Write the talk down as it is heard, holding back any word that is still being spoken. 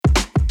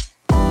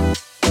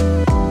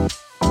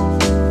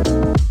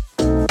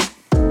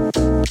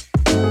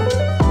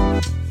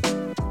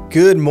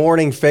Good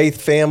morning,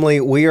 Faith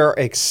family. We are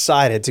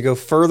excited to go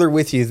further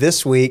with you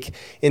this week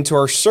into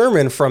our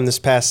sermon from this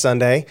past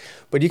Sunday.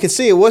 But you can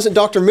see it wasn't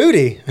Dr.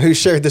 Moody who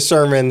shared the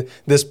sermon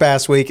this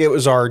past week. It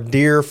was our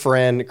dear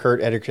friend,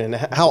 Kurt Edgerton.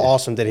 How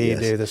awesome did he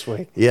do this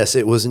week? Yes,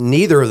 it was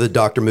neither of the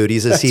Dr.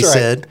 Moody's, as he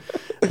said.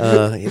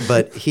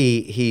 But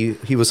he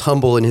was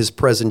humble in his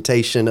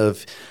presentation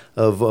of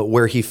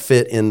where he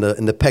fit in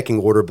the pecking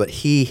order, but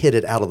he hit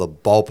it out of the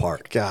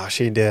ballpark. Gosh,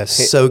 he did.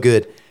 So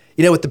good.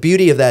 You know what the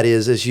beauty of that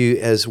is,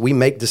 as we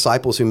make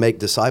disciples who make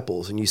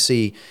disciples, and you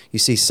see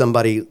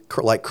somebody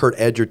like Kurt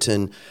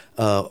Edgerton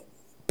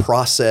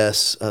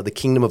process the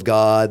kingdom of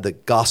God, the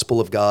gospel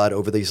of God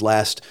over these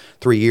last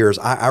 3 years.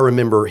 I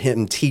remember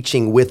him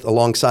teaching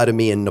alongside of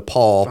me in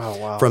Nepal. Oh,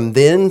 wow. From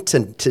then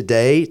to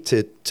today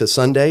to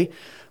Sunday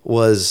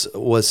was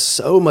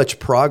so much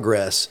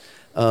progress.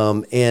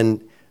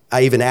 And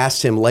I even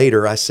asked him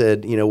later. I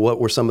said, what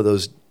were some of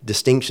those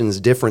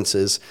distinctions,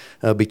 differences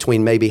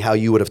between maybe how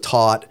you would have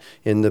taught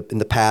in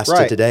the past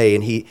to today?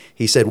 And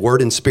he said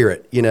word and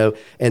spirit,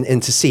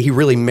 and to see he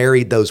really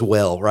married those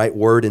well, right?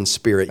 Word and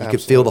spirit. You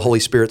could feel the Holy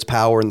Spirit's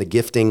power and the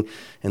gifting,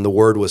 and the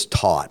word was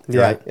taught.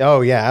 Yeah. Right?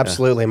 Oh yeah,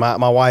 absolutely. My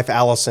wife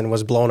Allison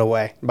was blown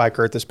away by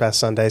Kurt this past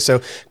Sunday.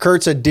 So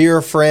Kurt's a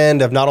dear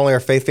friend of not only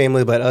our faith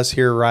family but us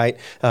here, right,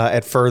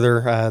 at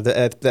Further,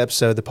 the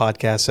episode, the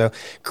podcast. So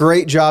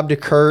great job to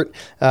Kurt.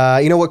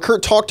 What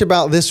Kurt talked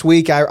about this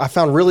week, I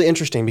found really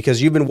interesting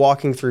because you've been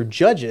walking through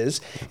Judges,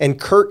 and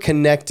Kurt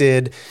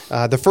connected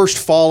the first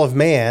fall of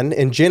man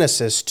in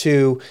Genesis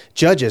to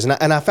Judges,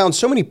 and I found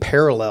so many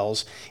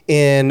parallels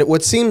in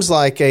what seems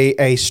like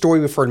a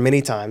story we've heard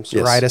many times,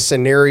 yes. right? A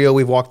scenario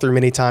we've walked through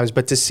many times,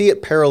 but to see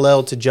it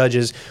paralleled to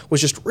Judges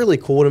was just really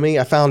cool to me.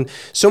 I found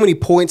so many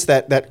points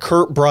that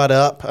Kurt brought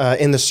up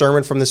in the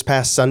sermon from this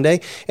past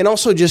Sunday, and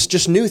also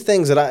just new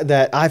things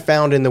that I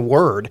found in the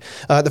Word.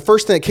 The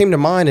first thing that came to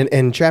mind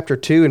in chapter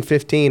 2 and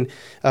 15,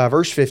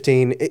 verse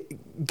 15,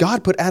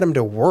 God put Adam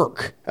to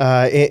work,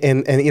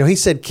 and he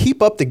said,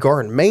 keep up the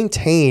garden,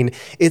 maintain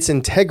its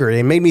integrity.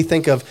 It made me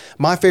think of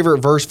my favorite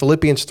verse,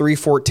 Philippians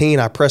 3:14.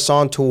 I press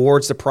on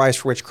towards the prize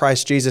for which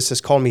Christ Jesus has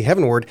called me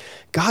heavenward.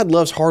 God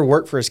loves hard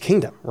work for his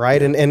kingdom,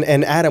 right?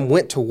 And Adam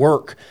went to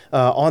work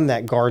on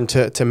that garden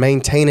to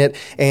maintain it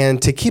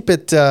and to keep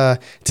it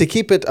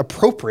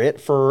appropriate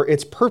for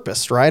its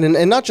purpose, right?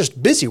 And not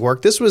just busy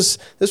work. This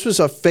was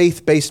a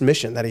faith-based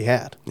mission that he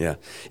had. Yeah.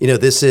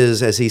 This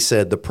is, as he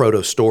said, the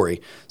proto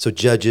story. So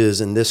Judges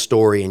and this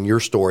story and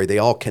your story, they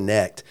all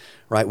connect,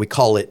 right? We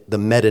call it the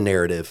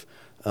meta-narrative.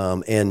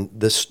 And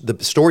the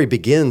story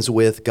begins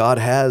with God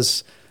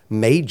has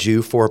made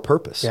you for a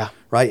purpose,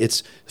 right?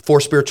 It's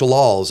 4 spiritual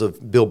laws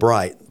of Bill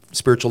Bright.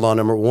 Spiritual law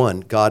number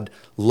 1, God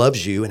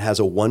loves you and has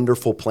a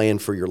wonderful plan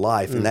for your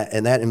life. And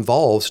that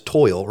involves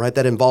toil, right?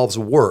 That involves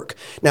work.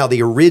 Now,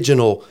 the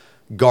original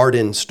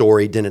garden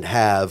story didn't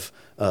have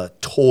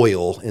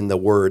toil in the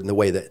word, in the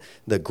way that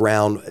the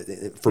ground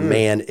for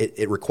man,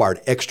 it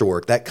required extra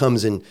work. That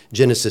comes in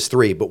Genesis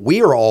 3, but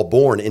we are all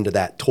born into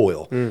that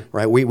toil,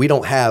 right? We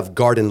don't have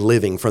garden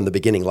living from the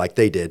beginning like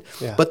they did.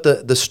 Yeah. But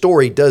the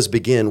story does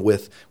begin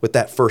with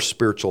that first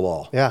spiritual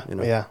law. Yeah,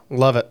 yeah,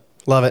 love it.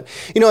 Love it.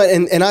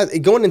 And I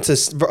going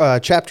into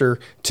chapter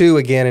 2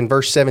 again in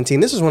verse 17,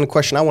 this is one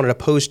question I wanted to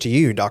pose to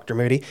you, Dr.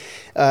 Moody.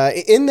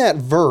 In that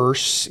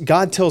verse,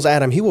 God tells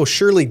Adam he will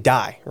surely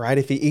die, right,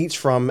 if he eats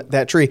from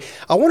that tree.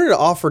 I wanted to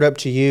offer it up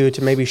to you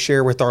to maybe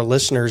share with our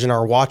listeners and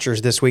our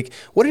watchers this week.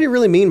 What did he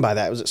really mean by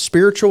that? Was it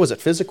spiritual? Was it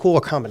physical?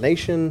 A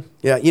combination?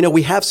 Yeah,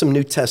 we have some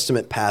New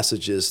Testament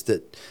passages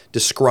that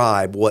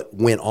describe what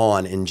went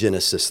on in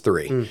Genesis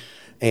 3.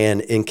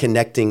 And in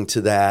connecting to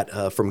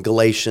that from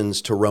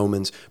Galatians to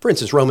Romans, for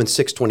instance, Romans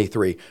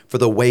 6:23, for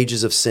the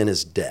wages of sin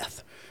is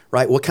death,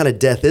 right? What kind of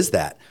death is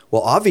that?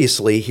 Well,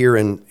 obviously here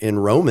in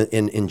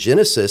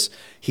Genesis,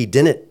 he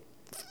didn't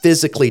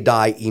physically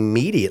die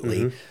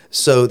immediately.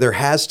 So there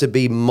has to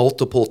be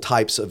multiple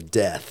types of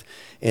death.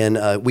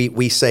 And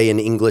we say in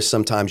English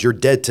sometimes, you're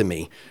dead to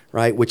me,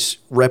 right? Which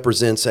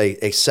represents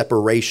a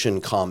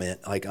separation comment,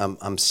 like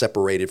I'm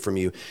separated from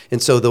you.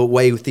 And so the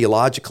way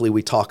theologically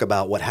we talk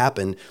about what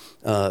happened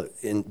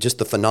in just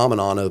the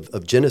phenomenon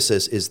of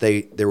Genesis is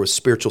there was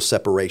spiritual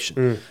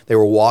separation. They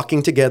were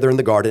walking together in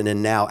the garden,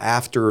 and now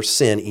after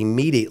sin,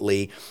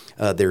 immediately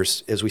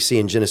there's, as we see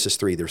in Genesis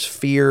 3, there's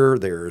fear,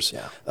 there's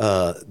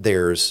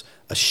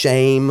a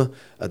shame,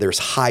 there's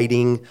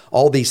hiding.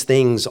 All these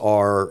things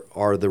are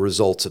the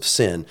results of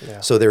sin.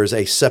 Yeah. So there's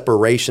a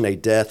separation, a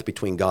death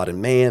between God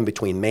and man,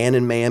 between man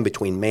and man,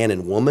 between man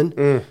and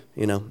woman,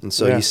 and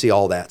so you see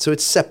all that. So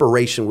it's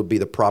separation would be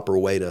the proper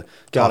way to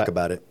talk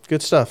about it.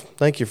 Good stuff.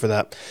 Thank you for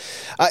that.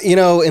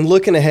 In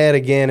looking ahead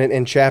again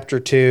in chapter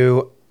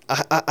 2,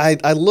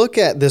 I look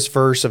at this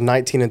verse of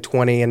 19 and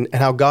 20 and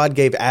how God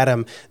gave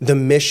Adam the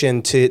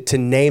mission to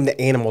name the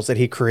animals that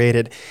he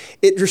created.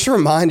 It just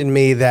reminded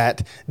me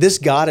that this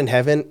God in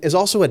heaven is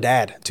also a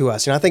dad to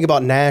us. I think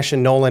about Nash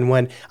and Nolan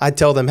when I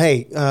tell them,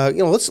 hey,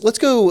 let's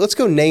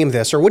go name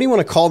this, or what do you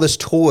want to call this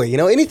toy?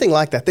 Anything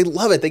like that. They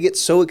love it. They get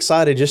so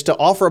excited just to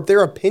offer up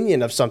their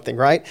opinion of something,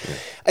 right?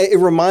 Yeah. It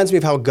reminds me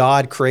of how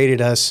God created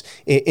us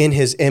in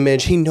his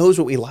image. He knows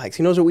what we like.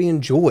 He knows what we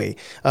enjoy.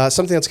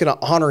 Something that's going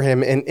to honor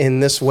him in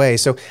this way.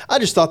 So I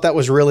just thought that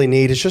was really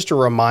neat. It's just a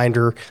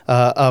reminder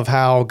of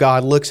how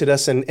God looks at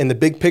us in the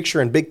big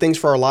picture and big things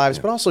for our lives,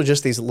 but also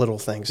just these little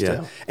things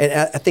too. And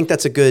I think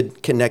that's a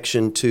good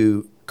connection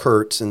to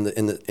Kurt's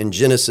in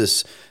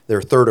Genesis,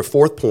 their third or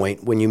fourth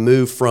point, when you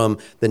move from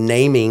the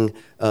naming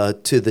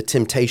to the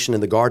temptation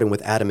in the garden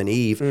with Adam and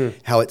Eve,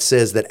 how it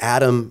says that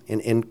Adam,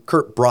 and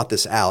Kurt brought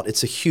this out,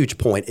 it's a huge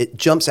point. It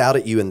jumps out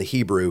at you in the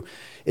Hebrew.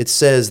 It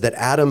says that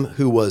Adam,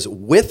 who was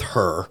with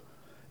her,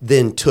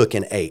 then took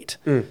and ate.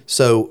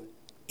 So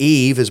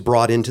Eve is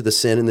brought into the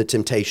sin and the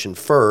temptation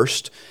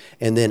first,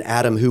 and then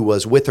Adam, who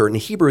was with her. In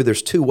Hebrew,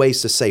 there's two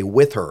ways to say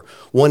with her.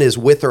 One is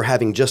with her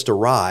having just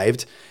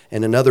arrived,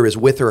 and another is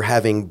with her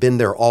having been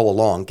there all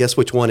along. Guess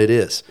which one it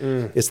is?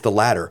 It's the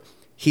latter.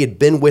 He had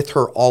been with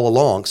her all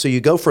along. So you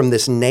go from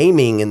this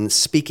naming and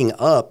speaking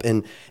up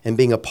and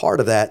being a part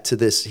of that to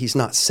this, he's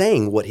not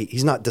saying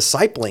he's not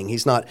discipling,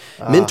 he's not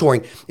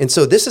mentoring. And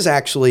so this is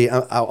actually,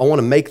 I want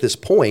to make this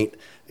point,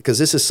 because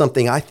this is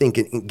something I think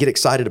and get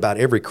excited about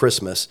every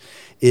Christmas,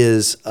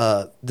 is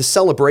the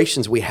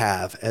celebrations we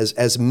have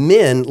as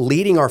men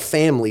leading our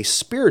family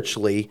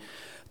spiritually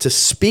to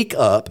speak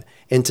up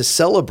and to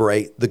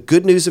celebrate the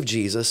good news of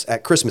Jesus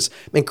at Christmas.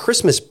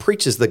 Christmas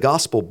preaches the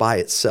gospel by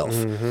itself.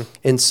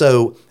 And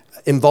so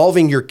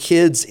involving your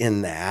kids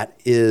in that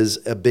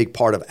is a big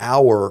part of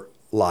our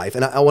life.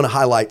 And I want to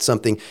highlight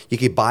something. You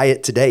could buy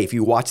it today. If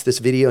you watch this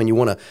video and you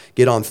want to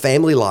get on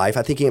Family Life,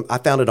 I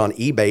found it on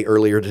eBay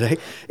earlier today.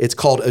 It's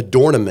called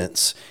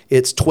Adornaments.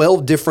 It's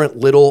 12 different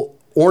little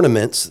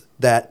ornaments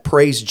that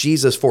praise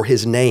Jesus for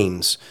his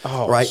names,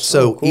 right?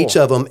 So cool. Each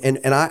of them,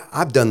 and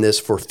I've done this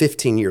for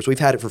 15 years. We've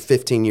had it for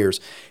 15 years.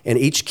 And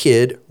each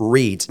kid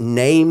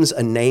names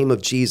a name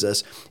of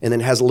Jesus, and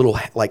then has a little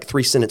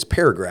 3-sentence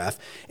paragraph.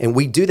 And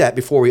we do that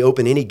before we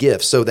open any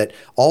gift, so that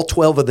all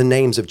 12 of the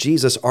names of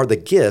Jesus are the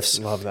gifts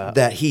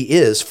that he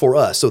is for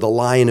us. So the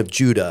Lion of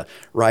Judah,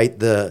 right?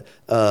 The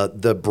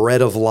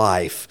bread of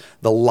life,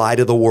 the light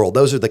of the world.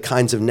 Those are the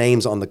kinds of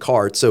names on the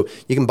card. So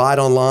you can buy it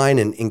online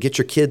and get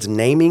your kids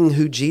naming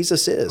who Jesus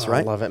is,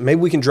 right? I love it.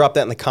 Maybe we can drop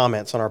that in the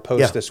comments on our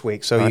post this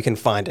week so you can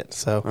find it.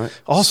 So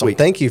awesome. Sweet.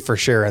 Thank you for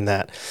sharing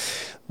that.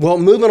 Well,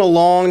 moving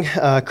along,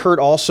 Kurt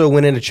also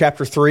went into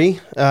chapter 3,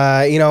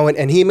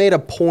 and he made a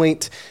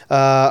point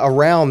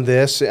around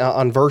this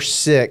on verse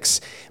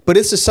 6. But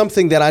this is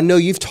something that I know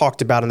you've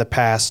talked about in the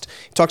past.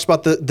 He talks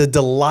about the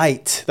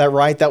delight,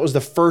 that was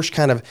the first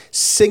kind of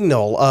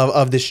signal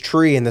of this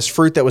tree and this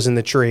fruit that was in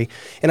the tree.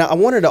 And I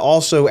wanted to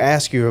also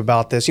ask you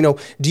about this.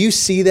 Do you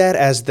see that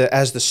as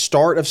the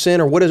start of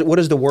sin, or what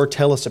does the word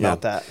tell us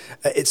about that?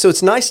 So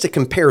it's nice to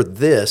compare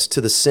this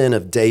to the sin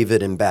of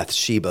David and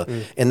Bathsheba,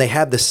 and they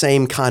have the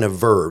same kind of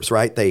verbs,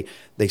 right?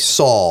 They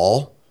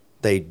saw,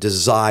 they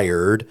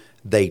desired,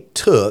 they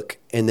took,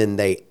 and then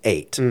they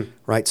ate,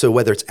 right? So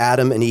whether it's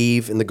Adam and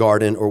Eve in the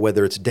garden, or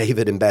whether it's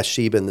David and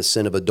Bathsheba in the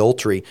sin of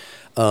adultery,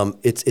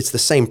 it's the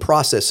same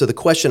process. So the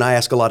question I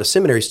ask a lot of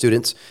seminary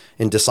students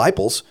and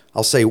disciples,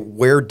 I'll say,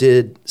 where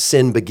did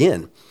sin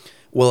begin?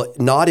 Well,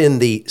 not in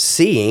the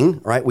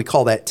seeing, right? We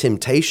call that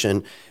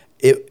temptation,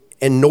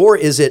 and nor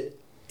is it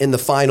in the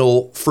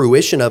final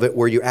fruition of it,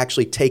 where you're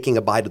actually taking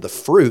a bite of the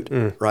fruit,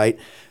 right?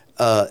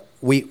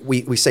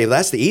 We say, well,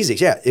 that's the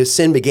easiest. Yeah,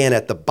 sin began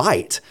at the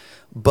bite.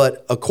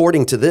 But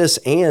according to this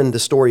and the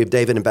story of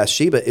David and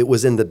Bathsheba, it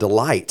was in the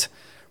delight,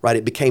 right?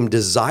 It became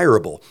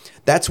desirable.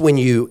 That's when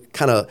you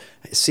kind of,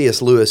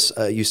 C.S. Lewis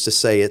used to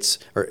say it's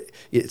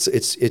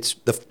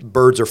the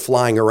birds are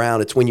flying around.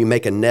 It's when you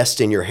make a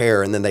nest in your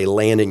hair and then they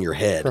land in your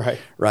head,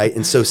 right?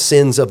 And so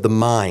sins of the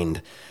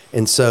mind.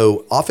 And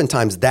so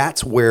oftentimes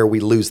that's where we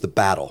lose the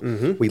battle.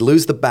 We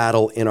lose the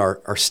battle in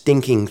our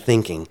stinking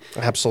thinking.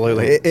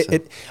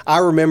 Absolutely. I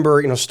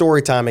remember,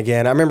 story time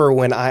again. I remember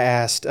when I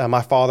asked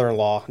my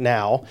father-in-law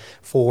now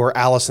for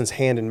Allison's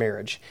hand in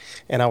marriage.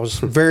 And I was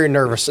very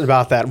nervous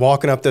about that,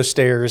 walking up those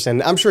stairs.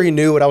 And I'm sure he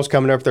knew what I was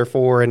coming up there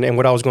for and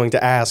what I was going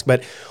to ask.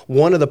 But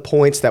one of the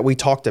points that we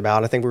talked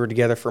about, I think we were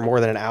together for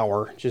more than an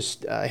hour,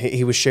 just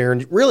he was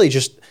sharing really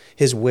just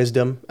his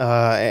wisdom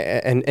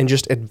and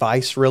just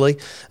advice, really.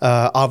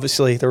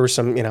 Obviously, there were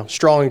some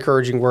strong,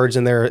 encouraging words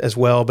in there as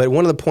well. But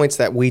one of the points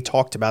that we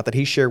talked about that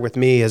he shared with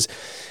me is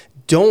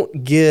don't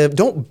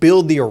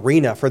build the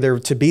arena for there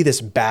to be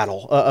this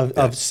battle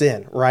of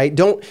sin, right?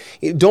 Don't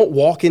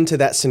walk into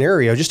that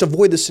scenario. Just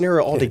avoid the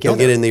scenario altogether. Don't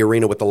get in the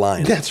arena with the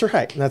lion. That's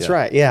right.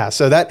 Right. Yeah.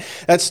 So that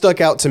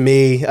stuck out to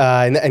me,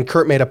 and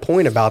Kurt made a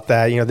point about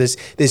that.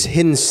 This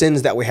hidden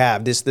sins that we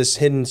have, this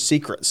hidden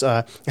secrets,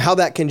 how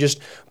that can just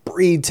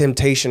breed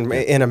temptation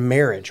in a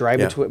marriage, right?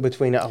 Yeah.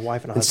 Between a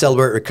wife and a In husband.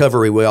 Celebrate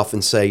Recovery, we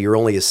often say you're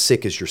only as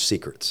sick as your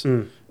secrets,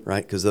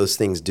 right? Because those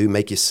things do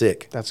make you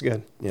sick. That's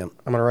good. Yeah. I'm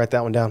going to write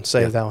that one down.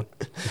 Save that one.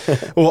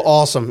 Well,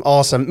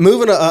 awesome.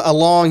 Moving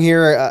along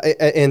here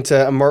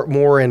into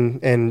more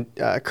in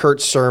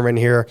Kurt's sermon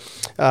here.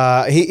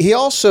 He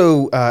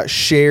also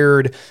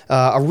shared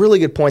a really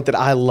good point that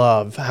I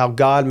love, how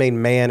God made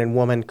man and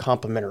woman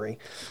complementary.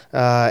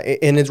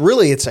 And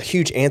it's a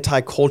huge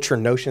anti-culture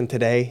notion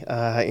today,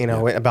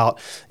 about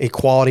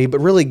equality, but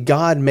really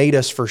God made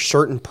us for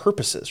certain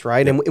purposes,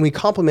 right? And we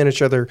complement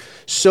each other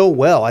so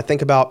well. I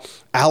think about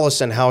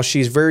Allison, how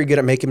she's very good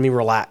at making me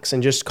relax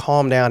and just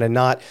calm down and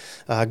not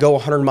go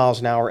 100 miles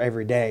an hour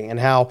every day, and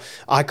how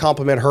I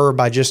compliment her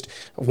by just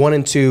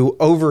wanting to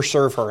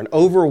overserve her and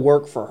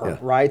overwork for her,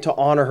 right? To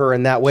honor her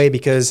in that way,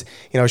 because,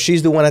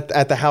 she's the one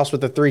at the house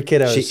with the 3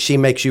 kiddos. She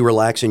makes you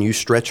relax and you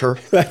stretch her.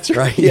 That's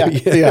right. Yeah.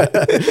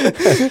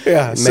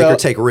 Make her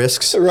take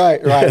risks.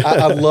 Right.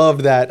 I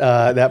love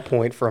that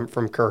point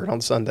from Kurt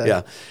on Sunday.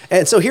 Yeah.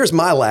 And so here's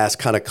my last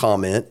kind of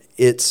comment.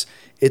 It's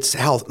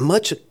how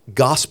much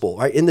gospel,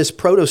 right, in this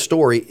proto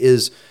story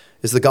is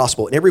the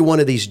gospel. And every one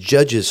of these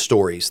judges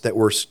stories that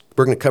we're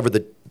going to cover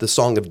the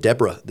Song of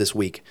Deborah this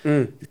week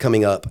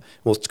coming up.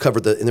 We'll cover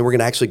and then we're going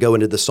to actually go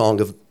into the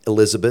Song of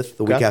Elizabeth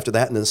the week after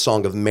that, and then the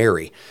Song of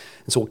Mary.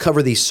 And so we'll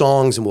cover these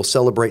songs and we'll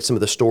celebrate some of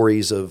the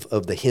stories of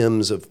the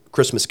hymns of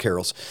Christmas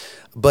carols.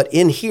 But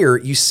in here,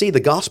 you see the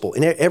gospel.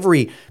 In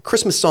every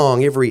Christmas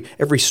song,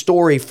 every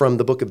story from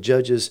the book of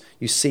Judges,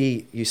 you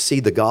see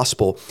the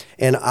gospel.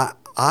 And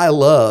I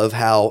love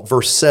how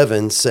verse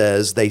 7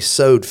 says they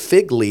sewed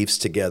fig leaves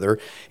together.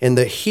 And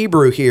the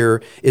Hebrew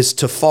here is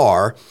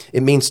tafar.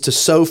 It means to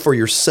sew for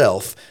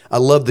yourself. I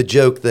love the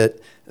joke that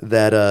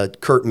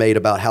Kurt made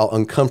about how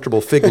uncomfortable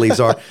fig leaves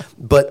are.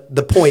 But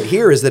the point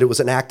here is that it was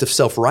an act of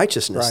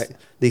self-righteousness. Right.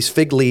 These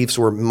fig leaves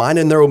were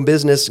minding their own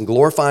business and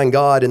glorifying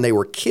God, and they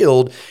were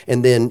killed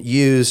and then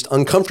used,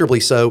 uncomfortably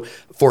so,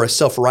 for a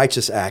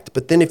self-righteous act.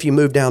 But then if you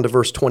move down to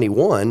verse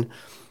 21,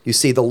 you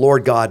see the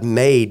Lord God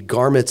made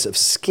garments of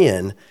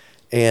skin.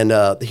 And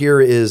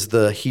here is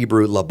the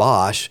Hebrew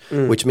labash,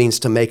 which means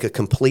to make a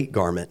complete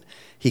garment.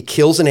 He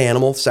kills an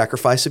animal,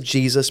 sacrifice of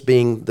Jesus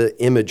being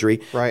the imagery,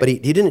 right. But he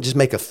didn't just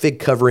make a fig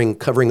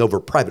covering over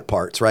private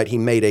parts, right? He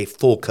made a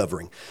full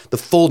covering, the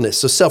fullness.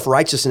 So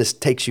self-righteousness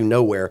takes you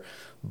nowhere,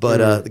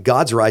 but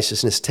God's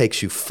righteousness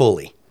takes you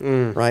fully,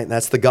 right? And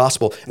that's the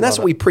gospel. And that's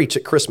what we preach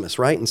at Christmas,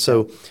 right? And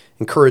so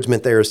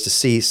encouragement there is to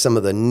see some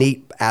of the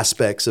neat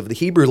aspects of the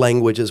Hebrew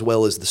language as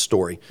well as the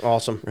story.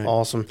 Awesome. Right.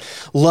 Awesome.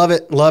 Love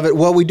it.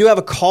 Well, we do have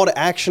a call to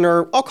action,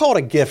 or I'll call it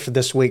a gift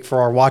this week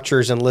for our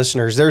watchers and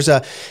listeners. There's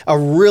a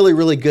really,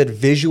 really good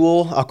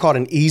visual. I'll call it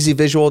an easy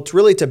visual. It's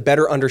really to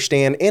better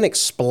understand and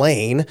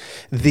explain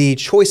the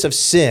choice of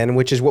sin,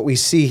 which is what we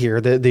see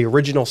here, the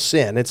original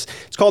sin. It's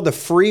called the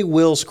free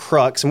will's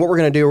crux. And what we're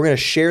going to do, we're going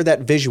to share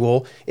that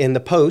visual in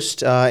the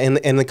post,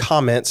 in the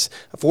comments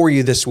for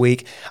you this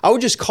week. I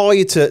would just call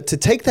you to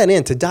take that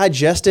in, to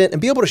digest it,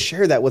 and be able to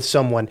share that with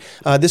someone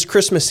this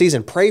Christmas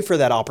season. Pray for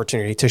that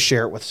opportunity to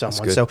share it with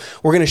someone. So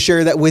we're going to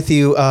share that with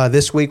you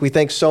this week. We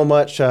thank so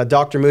much,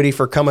 Dr. Moody,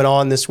 for coming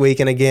on this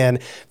week. And again,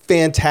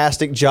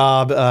 fantastic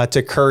job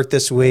to Kurt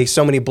this week.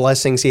 So many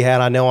blessings he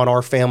had, I know, on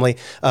our family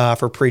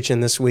for preaching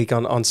this week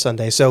on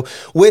Sunday. So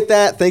with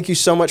that, thank you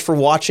so much for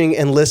watching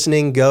and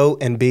listening. Go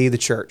and be the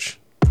church.